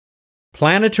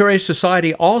Planetary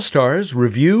Society All-Stars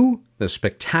review the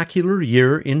spectacular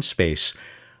year in space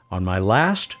on my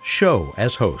last show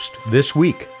as host this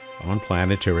week on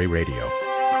Planetary Radio.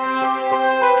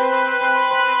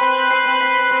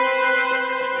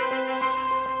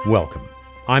 Welcome.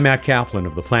 I'm Matt Kaplan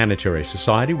of the Planetary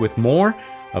Society with more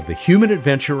of the human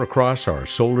adventure across our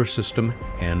solar system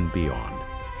and beyond.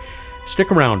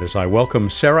 Stick around as I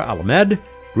welcome Sarah Alamed,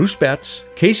 Bruce Betts,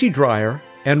 Casey Dreyer,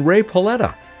 and Ray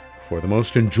Paoletta for the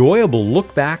most enjoyable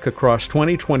look back across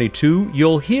 2022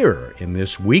 you'll hear in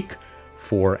this week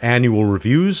for annual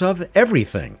reviews of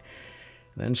everything.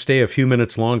 Then stay a few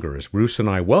minutes longer as Bruce and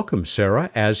I welcome Sarah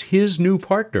as his new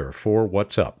partner for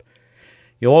What's Up.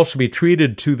 You'll also be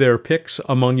treated to their picks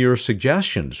among your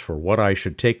suggestions for what I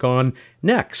should take on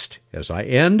next as I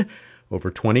end over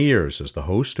 20 years as the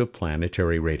host of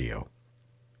Planetary Radio.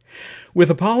 With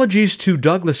apologies to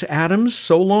Douglas Adams,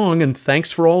 so long and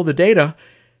thanks for all the data,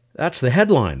 that's the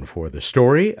headline for the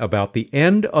story about the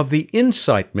end of the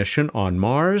InSight mission on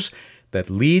Mars that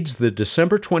leads the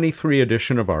December 23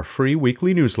 edition of our free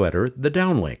weekly newsletter, The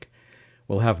Downlink.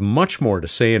 We'll have much more to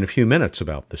say in a few minutes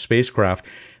about the spacecraft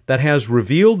that has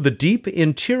revealed the deep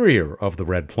interior of the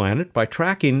red planet by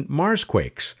tracking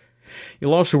Marsquakes.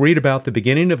 You'll also read about the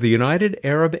beginning of the United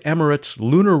Arab Emirates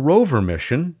lunar rover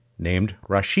mission named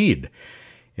Rashid.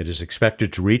 It is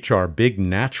expected to reach our big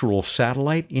natural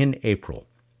satellite in April.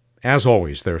 As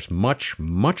always, there's much,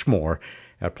 much more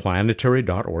at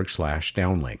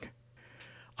planetary.org/downlink.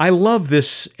 I love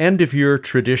this end-of-year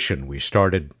tradition we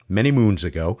started many moons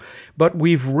ago, but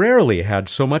we've rarely had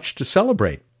so much to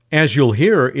celebrate. As you'll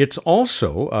hear, it's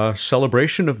also a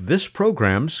celebration of this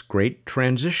program's great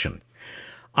transition.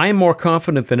 I am more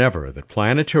confident than ever that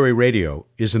Planetary Radio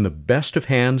is in the best of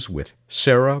hands with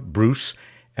Sarah, Bruce,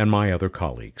 and my other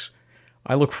colleagues.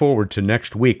 I look forward to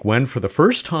next week when, for the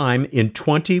first time in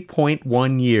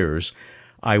 20.1 years,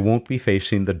 I won't be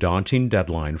facing the daunting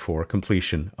deadline for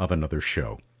completion of another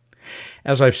show.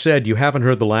 As I've said, you haven't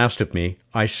heard the last of me.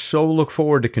 I so look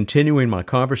forward to continuing my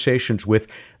conversations with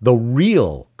the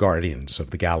real guardians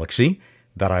of the galaxy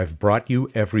that I've brought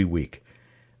you every week.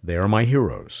 They are my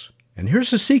heroes. And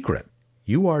here's a secret.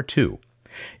 You are too.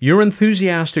 Your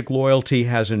enthusiastic loyalty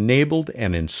has enabled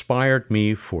and inspired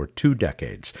me for 2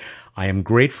 decades. I am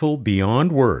grateful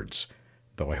beyond words,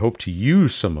 though I hope to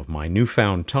use some of my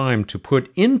newfound time to put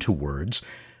into words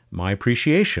my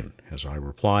appreciation as I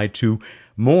reply to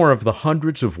more of the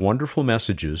hundreds of wonderful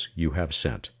messages you have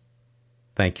sent.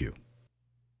 Thank you.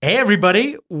 Hey,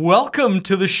 everybody. Welcome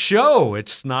to the show.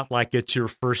 It's not like it's your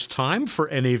first time for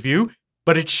any of you,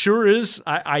 but it sure is.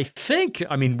 I think,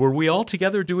 were we all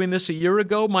together doing this a year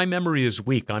ago? My memory is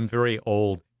weak. I'm very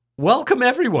old. Welcome,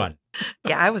 everyone.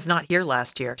 Yeah, I was not here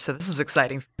last year, so this is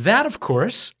exciting. That, of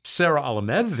course, Sarah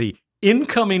Alamed, the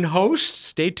incoming host.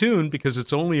 Stay tuned because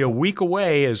it's only a week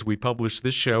away as we publish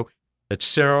this show that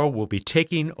Sarah will be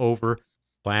taking over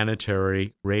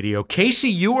Planetary Radio. Casey,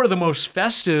 you are the most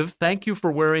festive. Thank you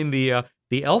for wearing the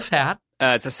elf hat.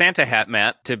 It's a Santa hat,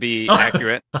 Matt, to be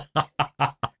accurate.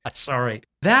 Sorry.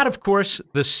 That, of course,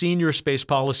 the Senior Space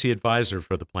Policy Advisor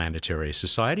for the Planetary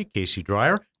Society, Casey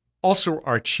Dreyer. Also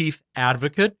our Chief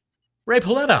Advocate, Ray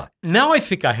Paoletta. Now I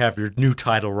think I have your new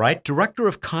title right. Director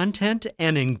of Content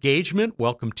and Engagement.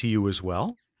 Welcome to you as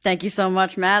well. Thank you so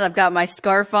much, Matt. I've got my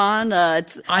scarf on.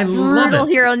 It's I love brutal it.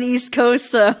 here on the East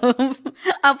Coast, so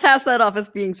I'll pass that off as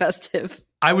being festive.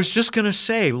 I was just going to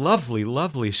say, lovely,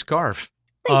 lovely scarf.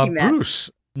 Thank you, Matt. Bruce,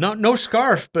 no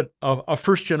scarf, but a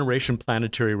first-generation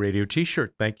Planetary Radio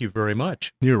T-shirt. Thank you very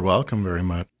much. You're welcome very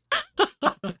much.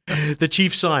 The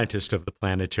Chief Scientist of the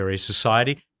Planetary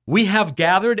Society. We have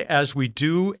gathered, as we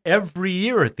do every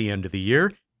year at the end of the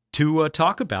year, to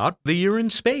talk about the year in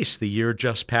space, the year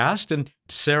just passed. And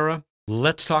Sarah,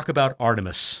 let's talk about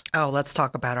Artemis. Oh, let's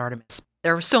talk about Artemis.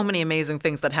 There were so many amazing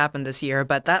things that happened this year,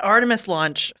 but that Artemis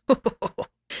launch,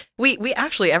 we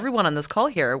actually, everyone on this call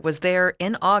here was there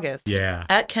in August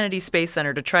at Kennedy Space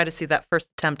Center to try to see that first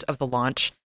attempt of the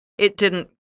launch. It didn't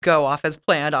go off as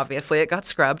planned, obviously. It got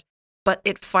scrubbed, but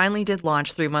it finally did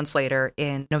launch 3 months later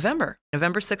in November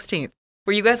 16th.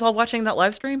 Were you guys all watching that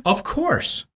live stream? Of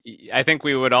course. I think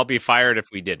we would all be fired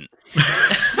if we didn't.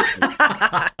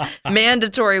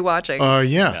 Mandatory watching.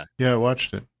 Yeah, I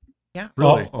watched it. Yeah.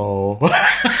 Really? Oh.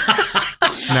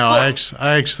 No, I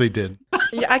actually did.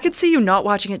 Yeah, I could see you not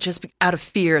watching it just out of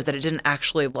fear that it didn't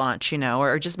actually launch,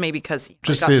 or just maybe because it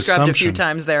got scrubbed a few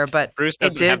times there. But Bruce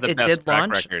doesn't have the best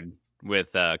track record.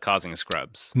 with causing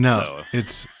scrubs. No, so.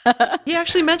 it's... He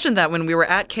actually mentioned that when we were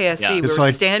at KSC. Yeah. We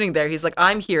were standing there. He's like,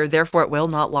 I'm here, therefore it will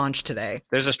not launch today.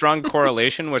 There's a strong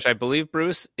correlation, which I believe,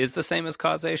 Bruce, is the same as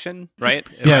causation, right?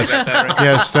 Yes,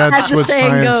 yes, that's what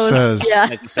science says. Yeah.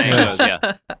 As the saying goes,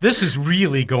 yeah. This is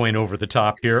really going over the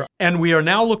top here. And we are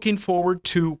now looking forward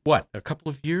to, what, a couple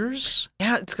of years?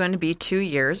 Yeah, it's going to be 2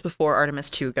 years before Artemis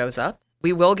 2 goes up.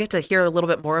 We will get to hear a little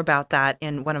bit more about that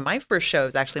in one of my first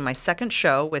shows, actually my second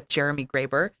show with Jeremy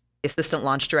Graber, the Assistant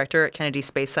Launch Director at Kennedy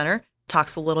Space Center.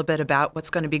 Talks a little bit about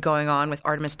what's going to be going on with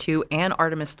Artemis 2 and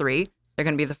Artemis 3. They're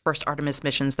going to be the first Artemis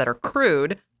missions that are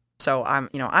crewed. So I'm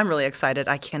really excited.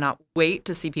 I cannot wait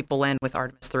to see people land with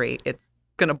Artemis 3. It's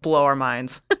going to blow our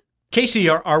minds. Casey,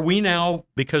 are we now,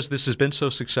 because this has been so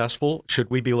successful, should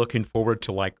we be looking forward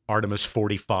to like Artemis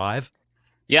 45?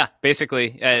 Yeah,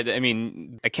 basically. I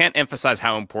mean, I can't emphasize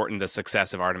how important the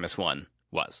success of Artemis 1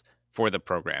 was for the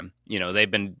program.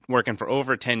 They've been working for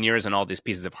over 10 years on all these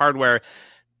pieces of hardware,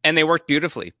 and they worked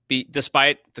beautifully.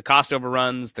 Despite the cost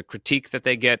overruns, the critique that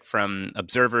they get from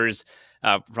observers,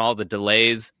 from all the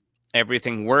delays,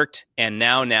 everything worked. And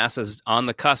now NASA's on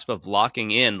the cusp of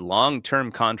locking in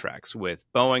long-term contracts with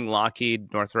Boeing,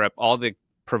 Lockheed, Northrop, all the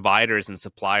providers and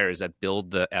suppliers that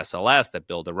build the SLS, that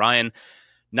build Orion,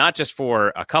 not just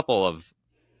for a couple of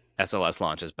SLS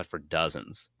launches, but for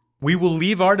dozens. We will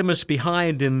leave Artemis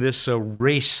behind in this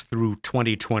race through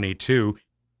 2022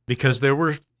 because there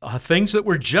were things that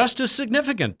were just as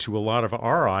significant to a lot of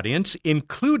our audience,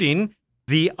 including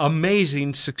the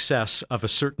amazing success of a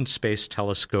certain space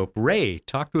telescope. Ray,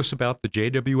 talk to us about the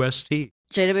JWST.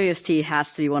 JWST has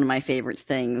to be one of my favorite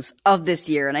things of this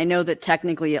year. And I know that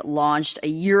technically it launched a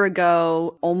year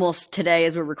ago, almost today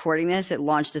as we're recording this. It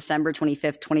launched December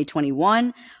 25th,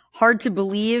 2021. Hard to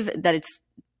believe that it's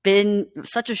been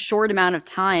such a short amount of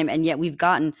time, and yet we've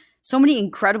gotten so many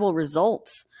incredible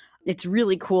results. It's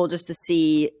really cool just to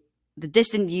see the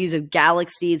distant views of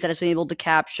galaxies that it's been able to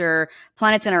capture,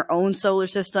 planets in our own solar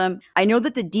system. I know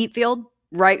that the deep field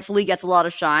rightfully gets a lot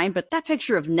of shine, but that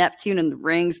picture of Neptune and the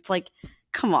rings, it's like,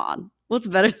 come on, what's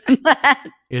better than that?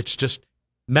 It's just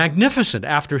magnificent.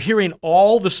 After hearing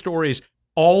all the stories,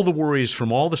 all the worries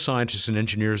from all the scientists and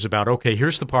engineers about, okay,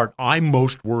 here's the part I'm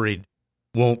most worried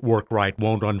won't work right,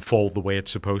 won't unfold the way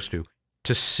it's supposed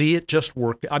to see it just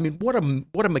work. I mean, what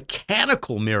a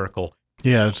mechanical miracle.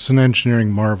 Yeah, it's an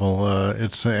engineering marvel.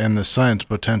 And the science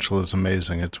potential is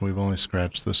amazing. We've only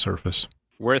scratched the surface.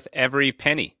 Worth every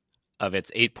penny of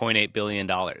its $8.8 billion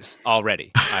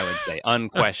already, I would say,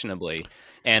 unquestionably.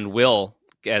 And will,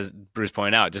 as Bruce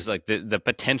pointed out, just like the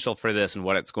potential for this and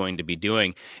what it's going to be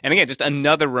doing. And again, just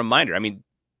another reminder. I mean,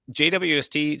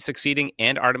 JWST succeeding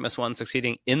and Artemis 1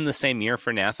 succeeding in the same year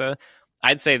for NASA,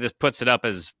 I'd say this puts it up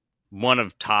as one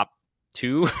of top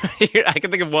 2. I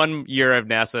can think of 1 year of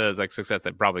NASA as like success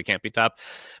that probably can't be top,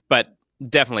 but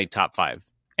definitely top 5.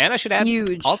 And I should add,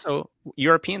 also,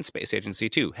 European Space Agency,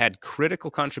 too, had critical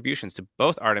contributions to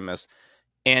both Artemis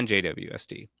and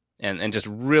JWST, and just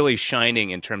really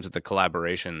shining in terms of the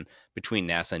collaboration between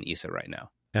NASA and ESA right now.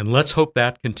 And let's hope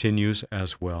that continues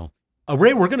as well.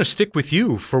 Ray, we're going to stick with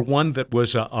you for one that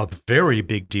was a very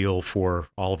big deal for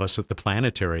all of us at the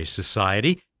Planetary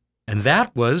Society, and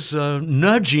that was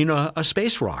nudging a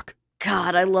space rock.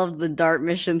 God, I love the DART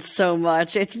mission so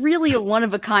much. It's really a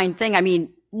one-of-a-kind thing. I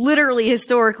mean, literally,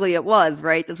 historically, it was,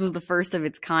 right? This was the first of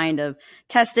its kind of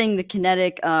testing the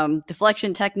kinetic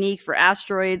deflection technique for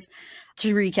asteroids.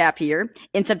 To recap here,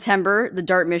 in September, the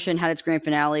DART mission had its grand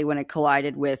finale when it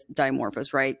collided with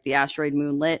Dimorphos, right? The asteroid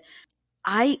moonlet.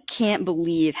 I can't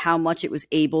believe how much it was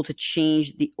able to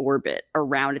change the orbit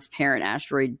around its parent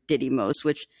asteroid Didymos,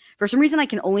 which for some reason I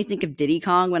can only think of Diddy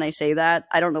Kong when I say that.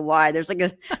 I don't know why. There's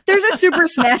a Super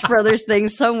Smash Brothers thing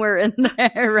somewhere in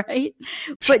there, right?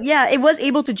 But yeah, it was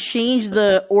able to change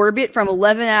the orbit from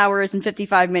 11 hours and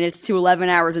 55 minutes to 11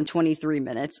 hours and 23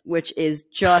 minutes, which is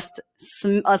just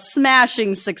a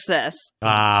smashing success.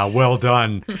 Ah, well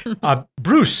done.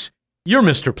 Bruce, you're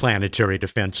Mr. Planetary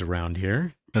Defense around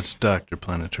here. That's Dr.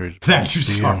 Planetary. That's you,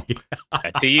 sorry.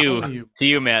 To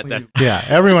you, Matt. Yeah,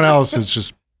 everyone else is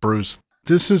just Bruce.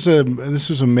 This is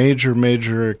a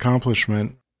major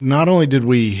accomplishment. Not only did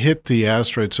we hit the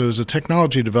asteroid, so it was a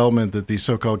technology development that the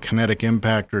so-called kinetic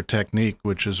impactor technique,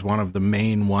 which is one of the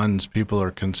main ones people are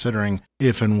considering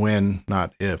if and when,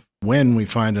 not if, when we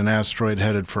find an asteroid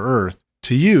headed for Earth,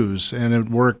 to use. And it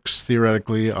works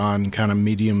theoretically on kind of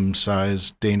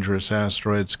medium-sized dangerous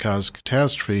asteroids cause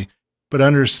catastrophe. But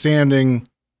understanding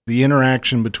the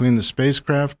interaction between the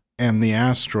spacecraft and the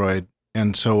asteroid,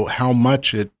 and so how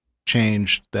much it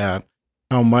changed that,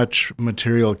 how much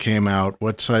material came out,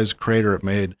 what size crater it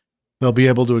made, they'll be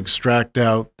able to extract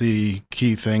out the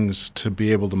key things to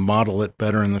be able to model it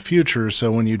better in the future.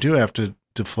 So when you do have to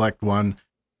deflect one,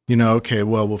 okay,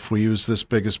 well, if we use this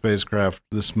big a spacecraft,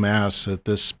 this mass at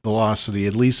this velocity,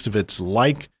 at least if it's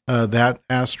like that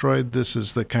asteroid, this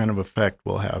is the kind of effect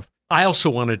we'll have. I also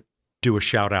want to do a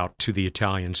shout out to the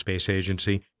Italian Space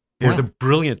Agency for the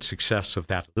brilliant success of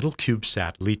that little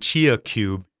CubeSat, Lucia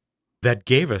Cube, that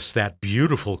gave us that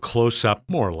beautiful close-up,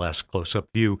 more or less close-up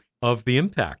view of the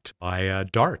impact by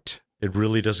DART. It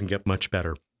really doesn't get much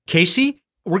better. Casey,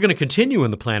 we're going to continue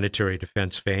in the planetary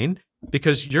defense vein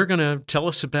because you're going to tell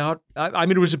us about,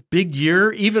 it was a big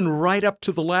year, even right up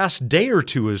to the last day or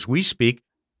two as we speak,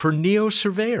 for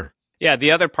NEO-Surveyor. Yeah,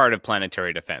 the other part of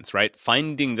planetary defense, right?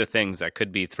 Finding the things that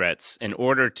could be threats in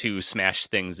order to smash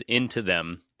things into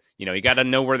them. You got to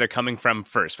know where they're coming from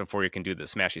first before you can do the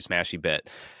smashy bit.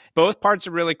 Both parts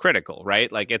are really critical,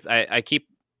 right? Like I keep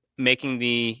making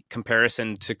the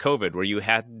comparison to COVID, where you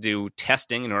had to do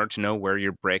testing in order to know where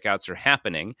your breakouts are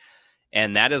happening.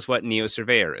 And that is what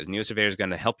NEO-Surveyor is. NEO-Surveyor is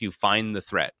going to help you find the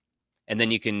threat. And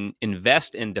then you can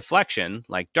invest in deflection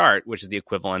like DART, which is the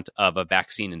equivalent of a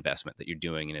vaccine investment that you're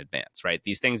doing in advance, right?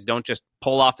 These things don't just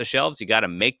pull off the shelves. You got to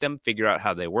make them, figure out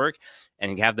how they work,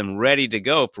 and have them ready to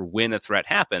go for when a threat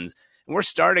happens. And we're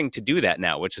starting to do that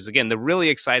now, which is, again, the really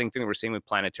exciting thing that we're seeing with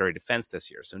planetary defense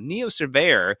this year. So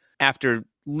NEO-Surveyor, after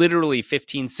literally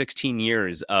 15, 16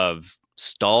 years of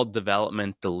stalled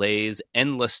development, delays,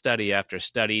 endless study after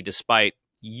study, despite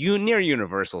near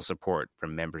universal support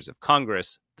from members of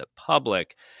Congress, the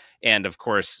public, and of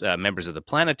course, members of the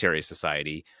Planetary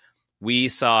Society, we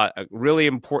saw a really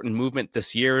important movement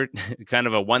this year, kind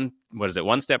of a one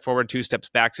step forward, two steps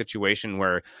back situation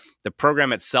where the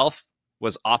program itself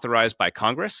was authorized by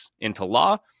Congress into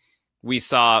law. We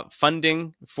saw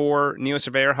funding for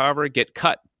NEO-Surveyor, however, get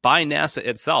cut by NASA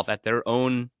itself at their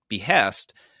own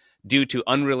behest due to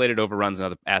unrelated overruns in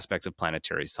other aspects of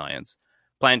planetary science.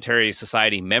 Planetary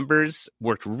Society members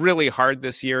worked really hard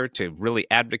this year to really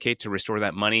advocate to restore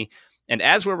that money. And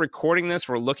as we're recording this,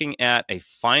 we're looking at a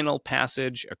final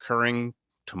passage occurring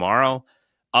tomorrow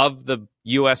of the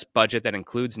U.S. budget that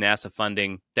includes NASA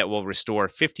funding that will restore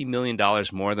 $50 million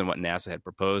more than what NASA had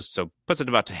proposed. So puts it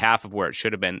about to half of where it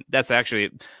should have been. That's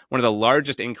actually one of the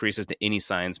largest increases to any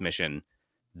science mission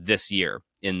this year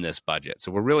in this budget.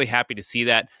 So we're really happy to see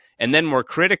that. And then more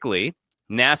critically,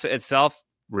 NASA itself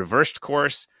reversed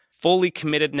course, fully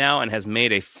committed now, and has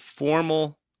made a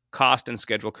formal cost and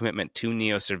schedule commitment to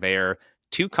NEO-Surveyor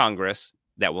to Congress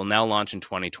that will now launch in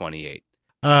 2028.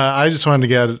 I just wanted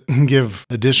to give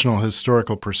additional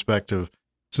historical perspective.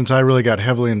 Since I really got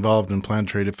heavily involved in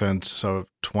planetary defense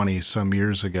 20-some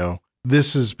years ago,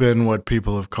 this has been what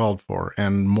people have called for.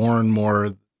 And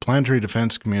more planetary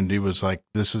defense community was like,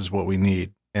 this is what we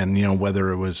need. And,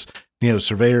 whether it was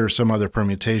NEO-Surveyor or some other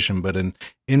permutation, but an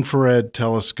infrared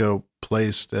telescope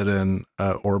placed at an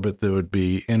orbit that would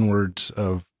be inwards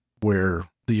of where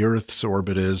the Earth's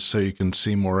orbit is, so you can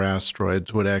see more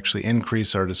asteroids, would actually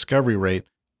increase our discovery rate,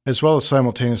 as well as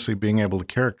simultaneously being able to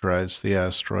characterize the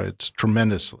asteroids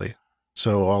tremendously.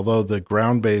 So although the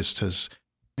ground-based has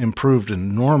improved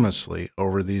enormously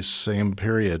over the same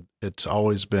period, it's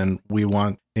always been, we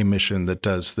want a mission that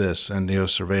does this, and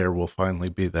NEO-Surveyor will finally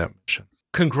be that mission.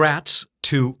 Congrats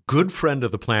to good friend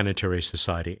of the Planetary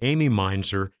Society, Amy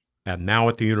Mainzer, and now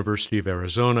at the University of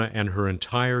Arizona, and her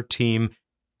entire team,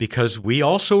 because we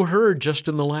also heard just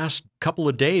in the last couple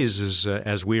of days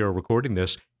as we are recording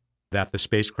this, that the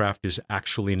spacecraft is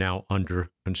actually now under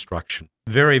construction.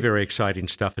 Very, very exciting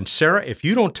stuff. And Sarah, if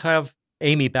you don't have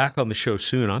Amy back on the show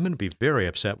soon, I'm going to be very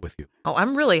upset with you. Oh,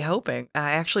 I'm really hoping.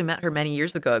 I actually met her many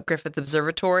years ago at Griffith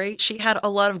Observatory. She had a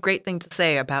lot of great things to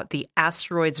say about the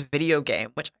Asteroids video game,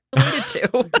 which I related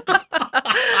to.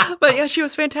 But yeah, she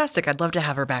was fantastic. I'd love to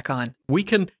have her back on. We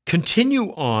can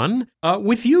continue on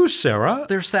with you, Sarah.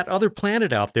 There's that other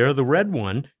planet out there, the red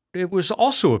one. It was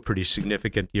also a pretty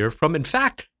significant year from, in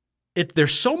fact,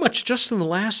 there's so much just in the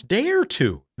last day or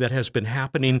two that has been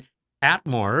happening at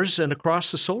Mars and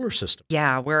across the solar system.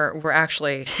 Yeah, we're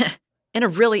actually in a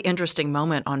really interesting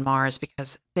moment on Mars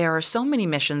because there are so many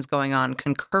missions going on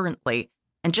concurrently.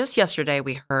 And just yesterday,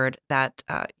 we heard that,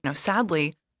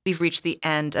 sadly, we've reached the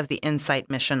end of the InSight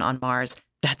mission on Mars.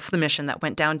 That's the mission that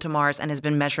went down to Mars and has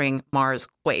been measuring Mars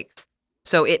quakes.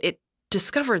 So it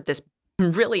discovered this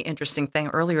really interesting thing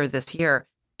earlier this year.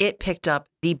 It picked up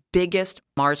the biggest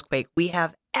Mars quake we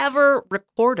have ever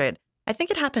recorded. I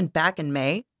think it happened back in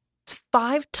May. It's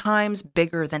 5 times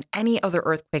bigger than any other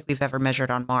earthquake we've ever measured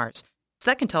on Mars. So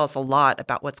that can tell us a lot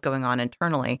about what's going on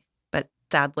internally. But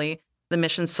sadly, the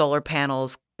mission's solar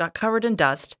panels got covered in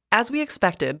dust. As we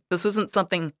expected, this wasn't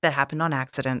something that happened on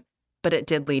accident. but it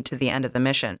did lead to the end of the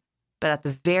mission. But at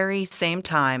the very same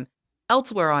time,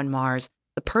 elsewhere on Mars,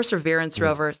 the Perseverance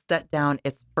rover set down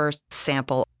its first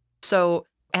sample. So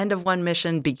end of one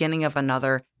mission, beginning of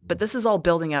another. But this is all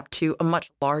building up to a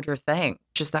much larger thing,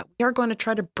 which is that we are going to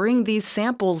try to bring these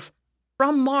samples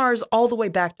from Mars all the way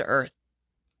back to Earth.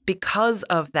 Because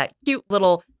of that cute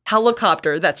little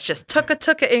helicopter that's just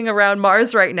tuk-a-tuk-a-ing around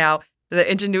Mars right now, the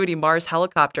Ingenuity Mars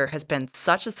helicopter has been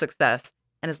such a success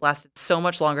and has lasted so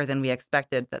much longer than we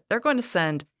expected that they're going to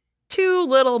send 2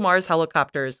 little Mars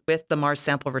helicopters with the Mars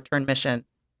sample return mission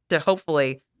to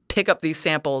hopefully pick up these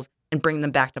samples and bring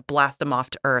them back to blast them off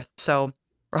to Earth. So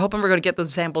we're hoping we're going to get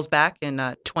those samples back in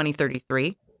 2033.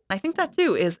 And I think that,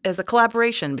 too, is a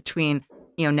collaboration between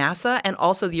NASA and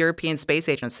also the European Space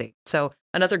Agency. So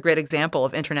another great example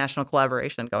of international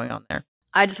collaboration going on there.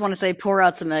 I just want to say pour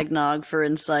out some eggnog for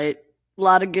Insight. A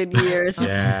lot of good years.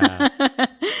 Yeah.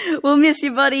 We'll miss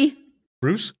you, buddy.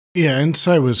 Bruce? Yeah,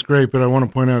 Insight was great, but I want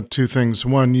to point out 2 things.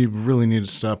 One, you really need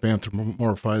to stop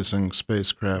anthropomorphizing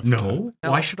spacecraft. No.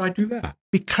 Why should I do that?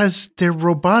 Because they're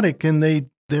robotic and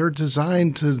they're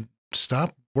designed to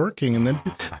stop working, and then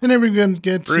everyone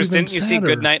gets Bruce, even didn't you sadder.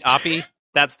 see Goodnight Oppie?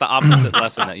 That's the opposite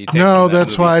lesson that you take. No, from that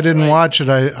that's movie. why I didn't Right. watch it.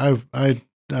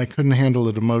 I couldn't handle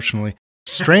it emotionally.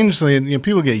 Strangely,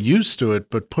 people get used to it,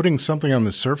 but putting something on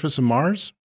the surface of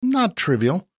Mars, not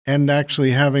trivial. And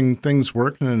actually having things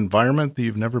work in an environment that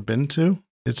you've never been to,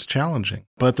 it's challenging.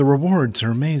 But the rewards are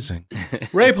amazing.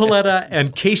 Ray Paletta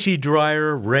and Casey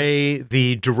Dreyer. Ray,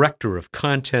 the Director of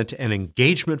Content and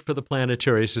Engagement for the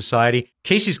Planetary Society.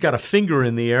 Casey's got a finger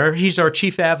in the air. He's our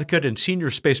Chief Advocate and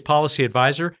Senior Space Policy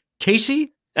Advisor.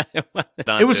 Casey?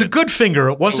 It was a good finger.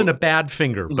 It wasn't a bad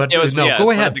finger. But it was, no, yeah,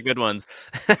 go it's ahead. one of the good ones.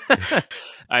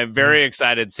 I'm very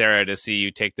excited, Sarah, to see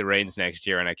you take the reins next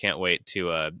year, and I can't wait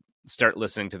to start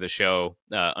listening to the show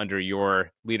under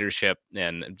your leadership,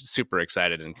 and I'm super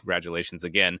excited, and congratulations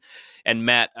again. And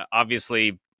Matt,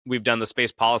 obviously, we've done the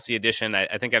Space Policy Edition.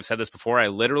 I think I've said this before. I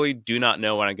literally do not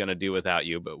know what I'm going to do without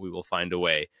you, but we will find a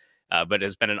way. But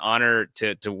it's been an honor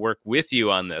to work with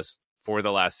you on this for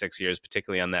the last 6 years,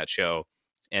 particularly on that show.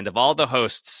 And of all the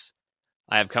hosts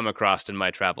I have come across in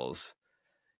my travels,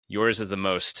 yours is the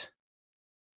most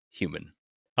human.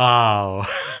 Oh.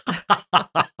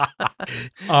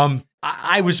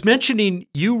 I was mentioning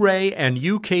you, Ray, and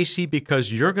you, Casey,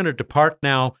 because you're going to depart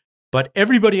now. But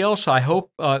everybody else, I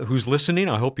hope, who's listening,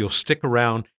 I hope you'll stick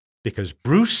around, because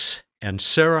Bruce and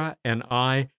Sarah and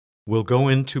I will go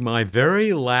into my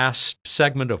very last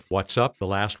segment of What's Up, the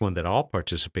last one that I'll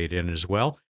participate in as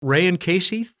well. Ray and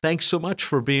Casey, thanks so much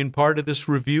for being part of this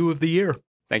review of the year.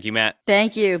 Thank you, Matt.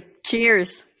 Thank you.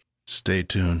 Cheers. Stay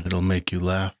tuned. It'll make you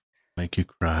laugh, make you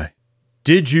cry.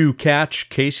 Did you catch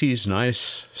Casey's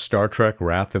nice Star Trek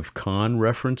Wrath of Khan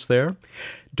reference there?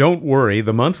 Don't worry,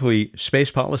 the monthly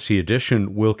Space Policy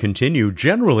Edition will continue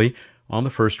generally on the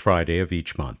first Friday of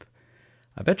each month.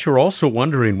 I bet you're also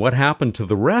wondering what happened to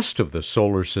the rest of the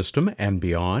solar system and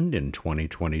beyond in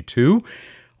 2022.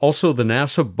 Also, the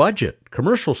NASA budget,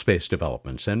 commercial space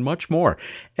developments, and much more.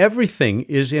 Everything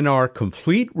is in our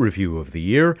complete review of the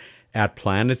year at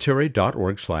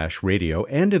planetary.org/radio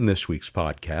and in this week's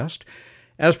podcast.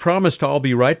 As promised, I'll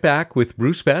be right back with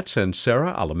Bruce Betts and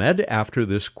Sarah Alamed after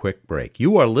this quick break.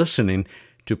 You are listening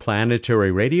to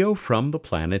Planetary Radio from the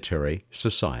Planetary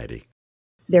Society.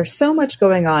 There's so much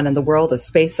going on in the world of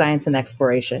space science and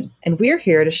exploration, and we're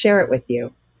here to share it with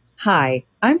you. Hi,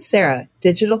 I'm Sarah,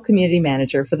 Digital Community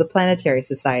Manager for the Planetary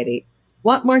Society.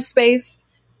 Want more space?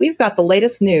 We've got the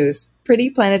latest news, pretty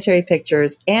planetary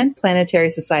pictures, and Planetary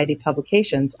Society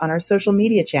publications on our social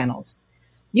media channels.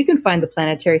 You can find the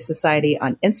Planetary Society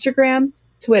on Instagram,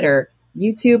 Twitter,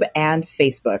 YouTube, and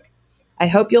Facebook. I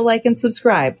hope you'll like and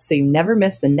subscribe so you never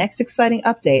miss the next exciting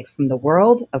update from the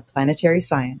world of planetary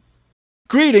science.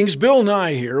 Greetings, Bill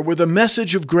Nye here with a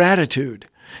message of gratitude.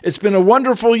 It's been a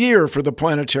wonderful year for the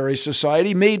Planetary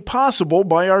Society, made possible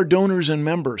by our donors and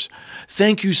members.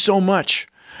 Thank you so much.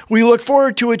 We look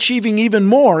forward to achieving even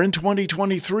more in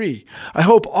 2023. I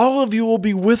hope all of you will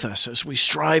be with us as we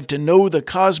strive to know the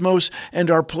cosmos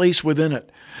and our place within it.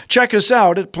 Check us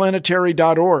out at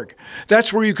planetary.org.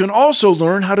 That's where you can also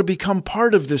learn how to become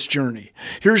part of this journey.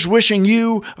 Here's wishing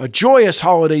you a joyous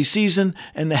holiday season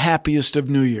and the happiest of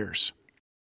New Year's.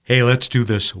 Hey, let's do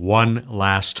this one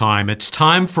last time. It's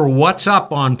time for What's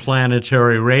Up on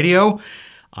Planetary Radio.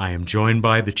 I am joined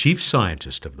by the Chief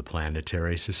Scientist of the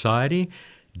Planetary Society,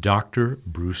 Dr.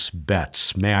 Bruce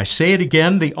Betts. May I say it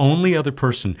again, the only other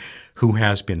person who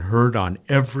has been heard on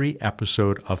every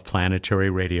episode of Planetary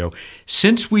Radio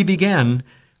since we began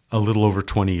a little over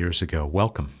 20 years ago.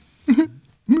 Welcome.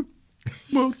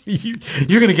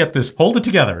 You're going to get this. Hold it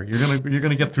together. You're going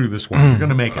to get through this one. You're going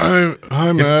to make it.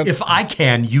 Hi, Matt. If I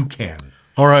can, you can.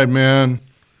 All right, man.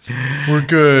 We're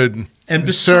good.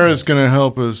 And Sarah's going to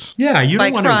help us. Yeah, you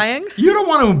don't want crying? You don't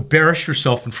want to embarrass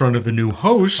yourself in front of a new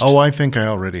host. Oh, I think I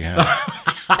already have.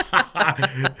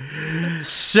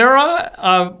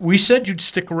 Sarah, we said you'd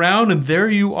stick around, and there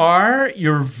you are,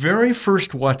 your very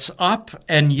first What's Up,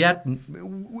 and yet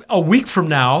a week from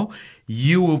now,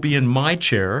 you will be in my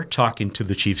chair talking to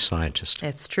the chief scientist.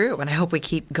 It's true, and I hope we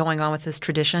keep going on with this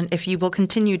tradition. If you will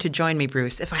continue to join me,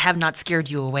 Bruce, if I have not scared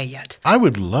you away yet. I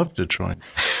would love to join.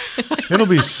 It'll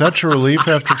be such a relief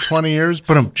after 20 years.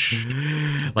 But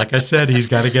like I said, he's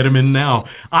got to get him in now.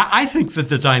 I think that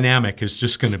the dynamic is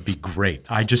just going to be great.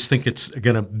 I just think it's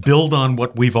going to build on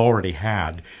what we've already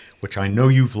had, which I know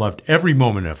you've loved every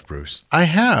moment of, Bruce. I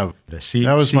have.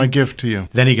 That was my gift to you.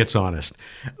 Then he gets honest.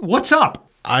 What's up?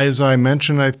 As I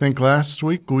mentioned, I think last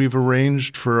week, we've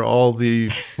arranged for all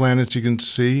the planets you can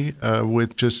see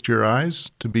with just your eyes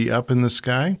to be up in the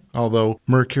sky, although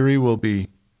Mercury will be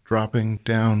dropping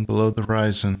down below the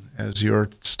horizon as your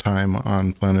time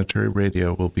on Planetary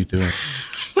Radio will be doing.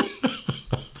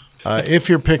 If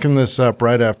you're picking this up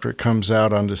right after it comes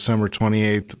out on December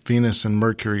 28th, Venus and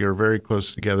Mercury are very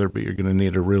close together, but you're going to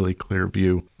need a really clear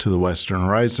view to the western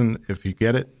horizon. If you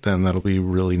get it, then that'll be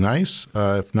really nice.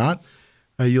 If not,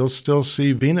 you'll still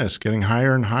see Venus getting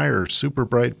higher and higher, super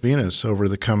bright Venus over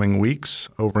the coming weeks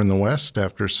over in the west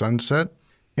after sunset.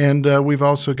 And we've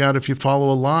also got, if you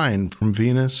follow a line from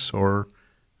Venus or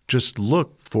just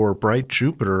look for bright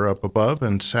Jupiter up above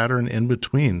and Saturn in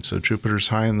between. So Jupiter's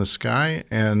high in the sky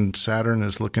and Saturn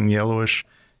is looking yellowish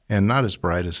and not as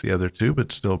bright as the other two,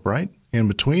 but still bright in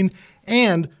between.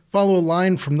 And follow a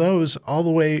line from those all the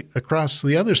way across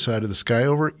the other side of the sky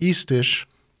over eastish,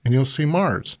 and you'll see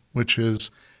Mars, which is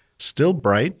still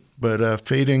bright, but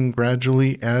fading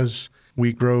gradually as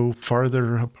we grow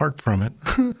farther apart from it.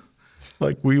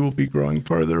 Like we will be growing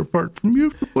farther apart from you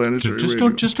for Planetary Radio.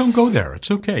 Just don't go there. It's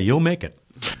okay. You'll make it.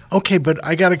 Okay, but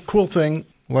I got a cool thing,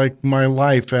 like my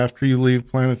life after you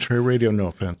leave Planetary Radio. No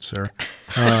offense, Sarah.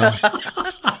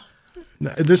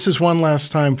 This is one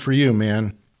last time for you,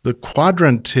 man. The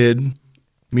Quadrantid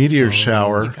meteor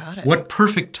shower. You got it. What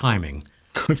perfect timing.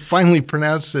 I finally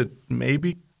pronounced it,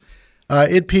 maybe.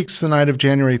 It peaks the night of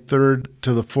January 3rd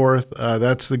to the 4th.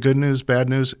 That's the good news. Bad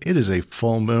news, it is a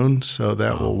full moon, so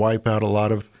that will wipe out a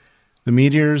lot of the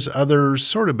meteors. Other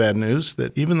sort of bad news,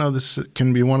 that even though this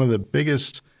can be one of the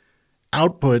biggest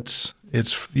outputs,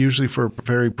 it's usually for a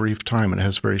very brief time. It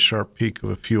has a very sharp peak of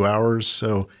a few hours,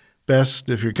 so best,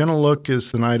 if you're going to look,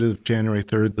 is the night of January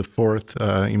 3rd, the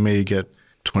 4th. You may get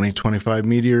 20, 25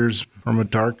 meteors from a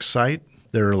dark site.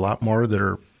 There are a lot more that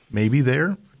are maybe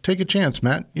there. Take a chance,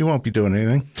 Matt. You won't be doing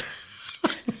anything.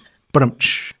 But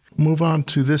move on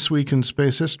to This Week in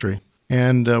Space History.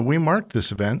 And we marked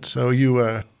this event, so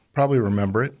you probably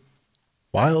remember it.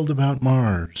 Wild About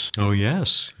Mars. Oh,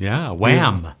 yes. Yeah.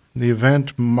 Wham! The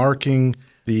event marking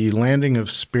the landing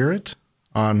of Spirit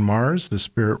on Mars, the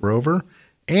Spirit rover.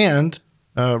 And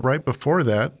right before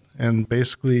that, and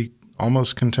basically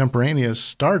almost contemporaneous,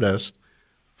 Stardust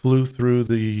flew through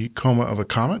the coma of a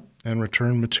comet and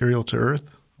returned material to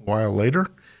Earth a while later.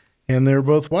 And they're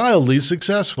both wildly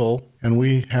successful, and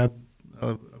we had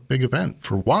a big event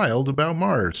for Wild About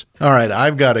Mars. All right,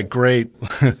 I've got a great...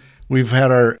 We've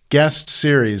had our guest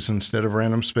series instead of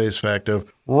Random Space Fact of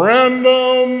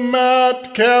Random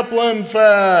Matt Kaplan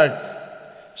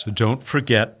Fact. So don't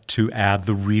forget to add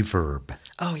the reverb.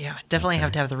 Oh, yeah. Definitely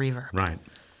have to have the reverb. Right.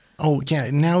 Oh,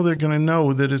 yeah. Now they're going to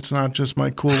know that it's not just my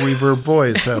cool reverb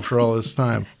voice after all this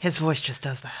time. His voice just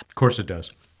does that. Of course it does.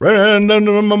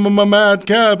 Random Matt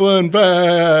Kaplan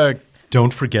Fact.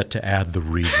 Don't forget to add the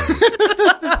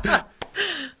reverb.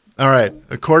 All right.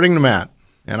 According to Matt,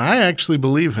 and I actually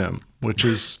believe him, which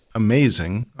is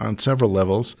amazing on several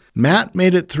levels, Matt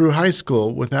made it through high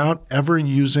school without ever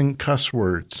using cuss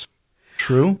words.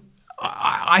 True?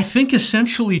 I think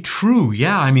essentially true.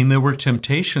 Yeah. I mean, there were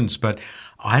temptations, but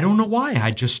I don't know why. I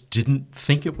just didn't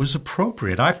think it was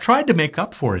appropriate. I've tried to make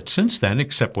up for it since then,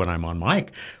 except when I'm on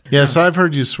mic. Yes, I've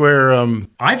heard you swear.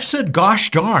 I've said gosh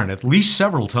darn at least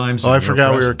several times. Oh, I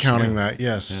forgot we were counting that.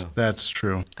 Yes, that's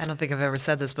true. I don't think I've ever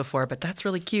said this before, but that's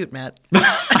really cute, Matt.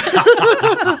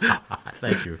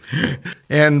 Thank you.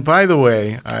 And by the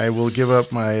way, I will give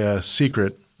up my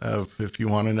secret of if you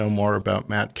want to know more about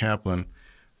Matt Kaplan.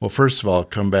 Well, first of all,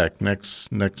 come back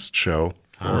next show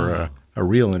for a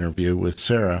real interview with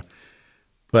Sarah.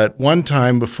 But one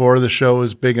time before the show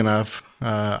was big enough,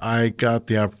 I got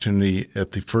the opportunity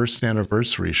at the first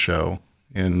anniversary show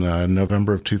in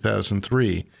November of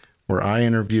 2003, where I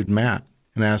interviewed Matt.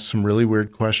 and asked some really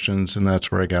weird questions, and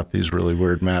that's where I got these really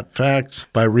weird Matt facts.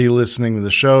 By re-listening to the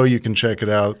show, you can check it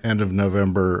out end of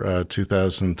November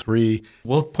 2003.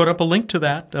 We'll put up a link to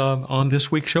that on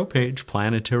this week's show page,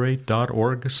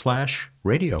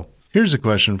 planetary.org/radio. Here's a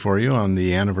question for you on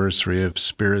the anniversary of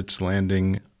Spirit's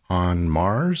landing on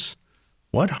Mars.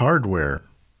 What hardware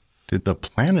did the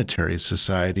Planetary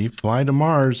Society fly to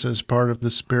Mars as part of the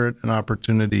Spirit and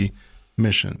Opportunity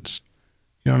missions?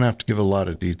 You don't have to give a lot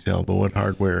of detail, but what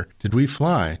hardware did we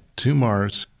fly to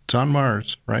Mars? It's on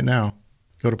Mars right now.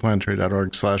 Go to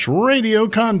planetary.org/radio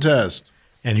contest.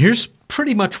 And here's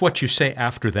pretty much what you say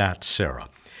after that, Sarah.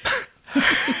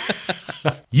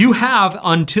 You have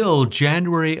until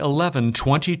January 11,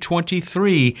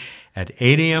 2023 at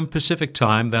 8 a.m. Pacific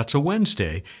time, that's a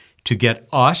Wednesday, to get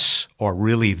us, or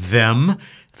really them,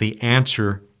 the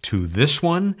answer to this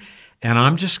one. And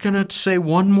I'm just going to say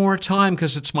one more time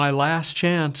because it's my last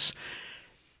chance.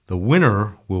 The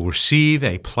winner will receive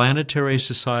a Planetary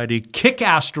Society Kick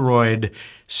Asteroid.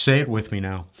 Say it with me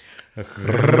now.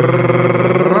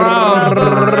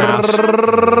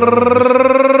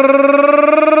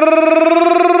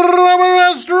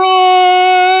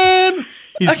 Asteroid!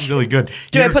 He's really good.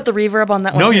 Do I put the reverb on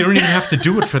that one? No, too? You don't even have to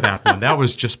do it for that one. That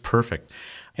was just perfect.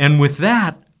 And with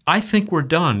that, I think we're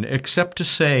done, except to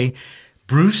say,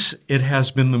 Bruce, it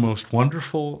has been the most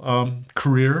wonderful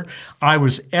career. I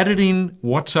was editing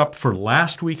What's Up for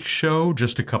last week's show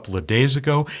just a couple of days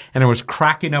ago, and I was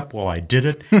cracking up while I did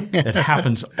it. It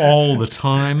happens all the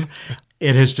time.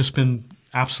 It has just been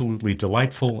absolutely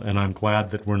delightful, and I'm glad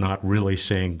that we're not really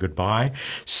saying goodbye.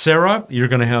 Sarah, you're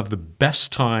going to have the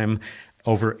best time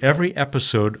over every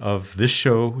episode of this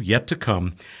show yet to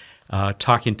come,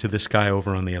 talking to this guy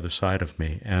over on the other side of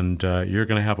me, and you're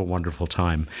going to have a wonderful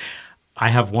time. I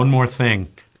have one more thing.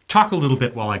 Talk a little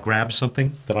bit while I grab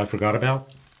something that I forgot about.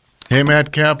 Hey,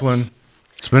 Matt Kaplan.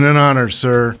 It's been an honor,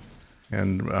 sir.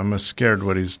 And I'm scared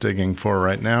what he's digging for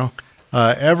right now.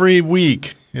 Every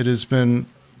week, it has been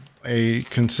a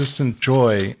consistent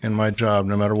joy in my job,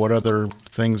 no matter what other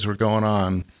things were going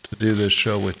on, to do this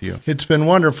show with you. It's been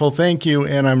wonderful. Thank you.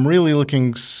 And I'm really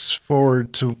looking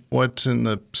forward to what's in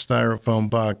the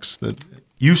styrofoam box that...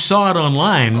 You saw it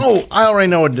online. Oh, I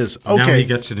already know what it is. Okay. Now he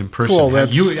gets it in person. Cool, I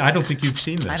don't think you've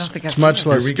seen this. I don't think I've it's seen much this.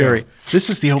 less scary. This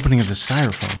is the opening of the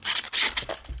styrofoam.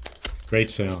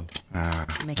 Great sound.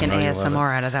 Make an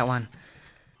ASMR out of that one.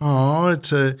 Oh,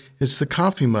 it's the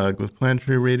coffee mug with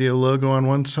Planetary Radio logo on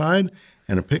one side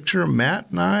and a picture of Matt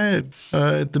and I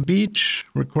at the beach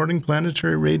recording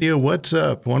Planetary Radio What's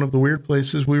Up, one of the weird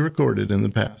places we recorded in the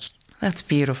past. That's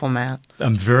beautiful, Matt.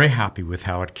 I'm very happy with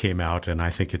how it came out, and I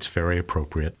think it's very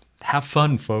appropriate. Have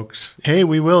fun, folks. Hey,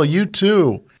 we will. You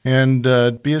too. And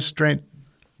be a stranger.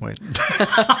 Wait.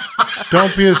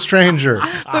 Don't be a stranger.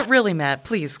 But really, Matt,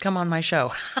 please come on my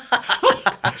show.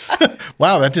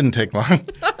 Wow, that didn't take long.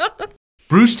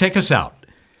 Bruce, take us out.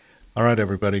 All right,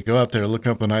 everybody. Go out there, look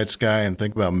up the night sky, and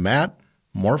think about Matt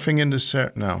morphing into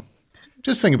Sarah. No,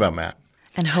 just think about Matt.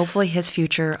 And hopefully his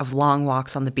future of long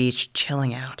walks on the beach,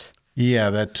 chilling out. Yeah,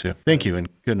 that too. Thank you, and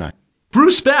good night.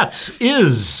 Bruce Betts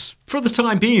is, for the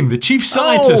time being, the chief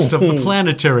scientist of the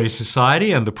Planetary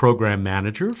Society and the program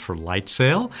manager for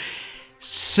LightSail.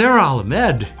 Sarah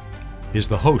Al-Ahmed is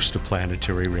the host of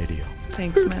Planetary Radio.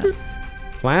 Thanks, Matt.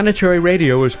 Planetary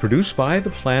Radio is produced by the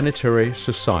Planetary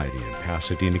Society in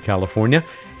Pasadena, California,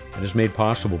 and is made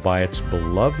possible by its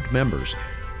beloved members.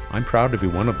 I'm proud to be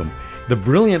one of them. The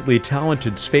brilliantly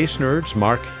talented space nerds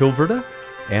Mark Hilverda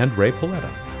and Ray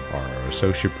Paletta are our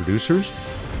associate producers.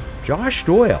 Josh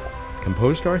Doyle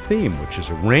composed our theme, which is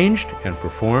arranged and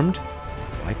performed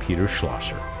by Peter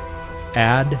Schlosser.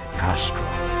 Ad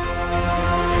Astra.